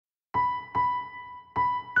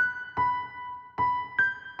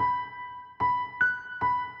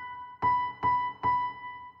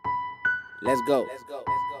Let's go.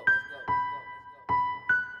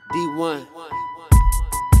 Dee-1,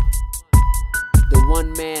 the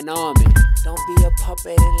one-man army. Don't be a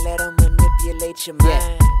puppet and let them manipulate your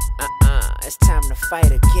mind. It's time to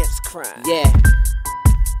fight against crime. Yeah.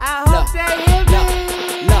 I hope they hear me.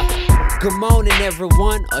 Look, good morning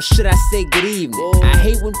everyone, or should I say good evening? Whoa. I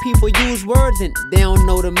hate when people use words and they don't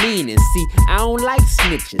know the meaning. See, I don't like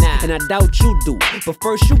snitches, and I doubt you do. But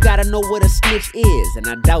first you gotta know what a snitch is, and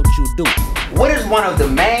I doubt you do. What is one of the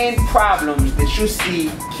main problems that you see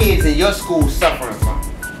kids in your school suffering from?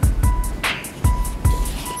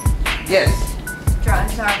 Yes.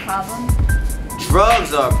 Drugs are a problem.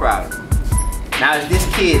 Drugs are a problem. Now is this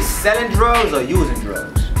kid selling drugs or using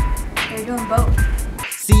drugs? They're doing both.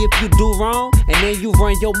 See, if you do wrong and then you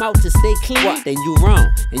run your mouth to stay clean, then you wrong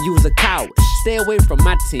and you was a coward. Stay away from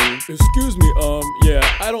my team. Excuse me, yeah,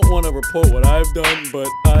 I don't want to report what I've done, but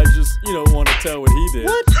I just, want to tell what he did.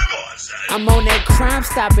 What? I'm on that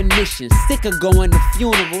crime-stopping mission, sick of going to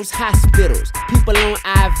funerals, hospitals, people on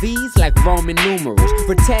IVs like Roman numerals.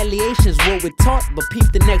 Retaliation's what we're taught, but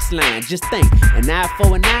peep the next line. Just think, an eye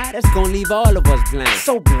for an eye, that's gonna leave all of us blind.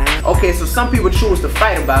 So blind. Okay, so some people choose to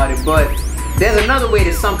fight about it, but there's another way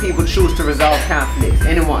that some people choose to resolve conflicts.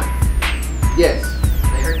 Anyone? Yes.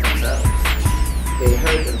 They hurt themselves. They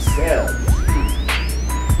hurt themselves.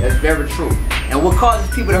 That's very true. And what causes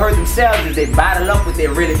people to hurt themselves is they bottle up what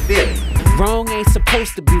they're really feeling. Wrong ain't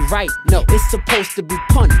supposed to be right, no, it's supposed to be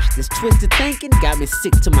punished. This twisted thinking got me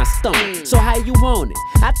sick to my stomach. So how you want it?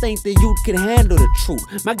 I think the youth can handle the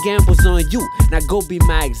truth. My gamble's on you, now go be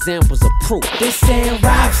my examples of proof. They saying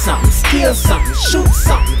rob something, steal something, shoot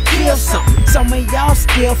something, kill something. Some of y'all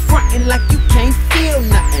still frontin' like you can't feel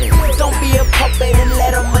nothing. Don't be a puppet and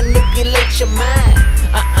let them manipulate your mind.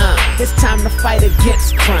 It's time to fight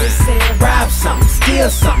against crime. They saying rob something, steal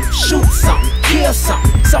something, shoot something, kill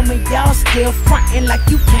something. Some of y'all still frontin' like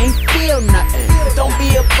you can't feel nothing. Don't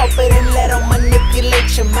be a puppet and let them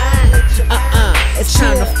manipulate your mind. It's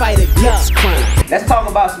time to fight against crime. Let's talk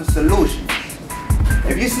about some solutions.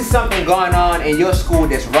 If you see something going on in your school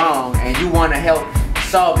that's wrong and you want to help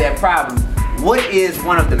solve that problem, what is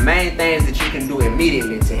one of the main things that you can do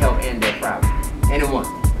immediately to help end that problem? Anyone?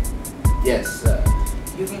 Yes,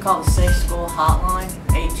 You can call the Safe School Hotline,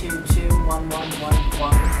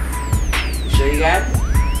 822-1111. You sure you got it?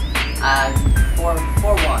 Four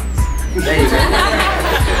ones. There you go.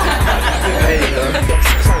 There you go.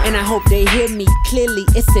 And I hope they hear me clearly,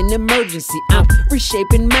 it's an emergency. I'm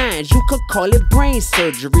reshaping minds, you could call it brain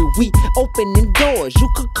surgery. We opening doors, you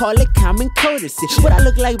could call it common courtesy. Would I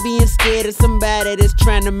look like being scared of somebody that's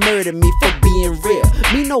trying to murder me for being real?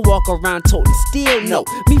 Me no walk around toting steel, no.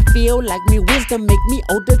 Me feel like me wisdom make me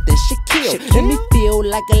older than Shaquille. And me feel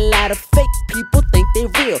like a lot of fake people think they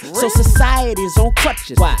real. So society's on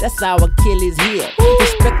crutches, that's our Achilles heel.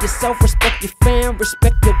 Respect yourself, respect your fam,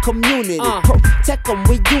 respect your community. Protect them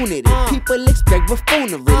with unity. People expect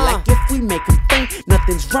buffoonery. Like if we make them think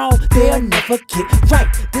nothing's wrong, they'll never get right.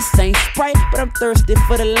 This ain't Sprite, but I'm thirsty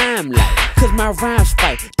for the limelight. Cause my rhymes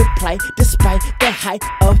fight the plight despite the height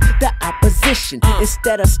of the opposition.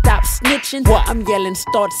 Instead of stop snitching, I'm yelling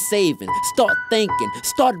start saving, start thinking,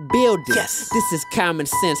 start building. Yes. This is common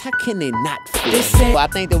sense, how can they not feel it? Well, I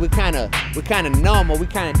think that we're kinda numb, or we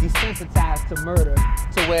kinda desensitized to murder,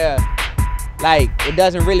 to where like it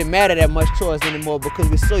doesn't really matter that much to us anymore because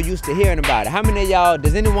we're so used to hearing about it. How many of y'all,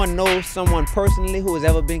 does anyone know someone personally who has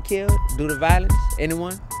ever been killed due to violence?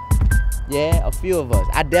 Anyone? Yeah, a few of us.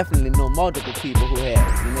 I definitely know multiple people who have,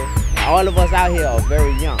 And all of us out here are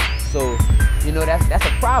very young. So, that's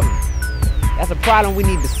a problem. That's a problem we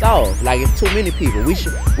need to solve. Like, it's too many people. We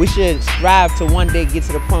should strive to one day get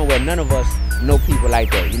to the point where none of us know people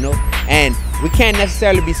like that, And we can't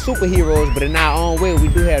necessarily be superheroes, but in our own way, we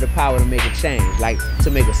do have the power to make a change, like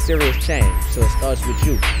to make a serious change. So it starts with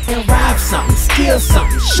you. And rob something, steal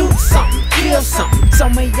something, shoot something, kill something.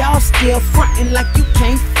 Some of y'all still frontin' like you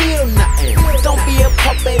can't feel nothing. Don't be a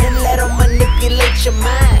puppet and let them manipulate your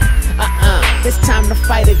mind. It's time to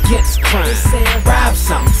fight against crime. They saying rob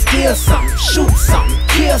something, steal something, shoot something,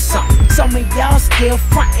 kill something. Some of y'all still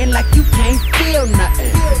frontin' like you can't feel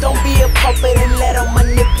nothing. Don't be a puppet and let them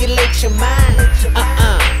manipulate your mind.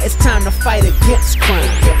 It's time to fight against crime.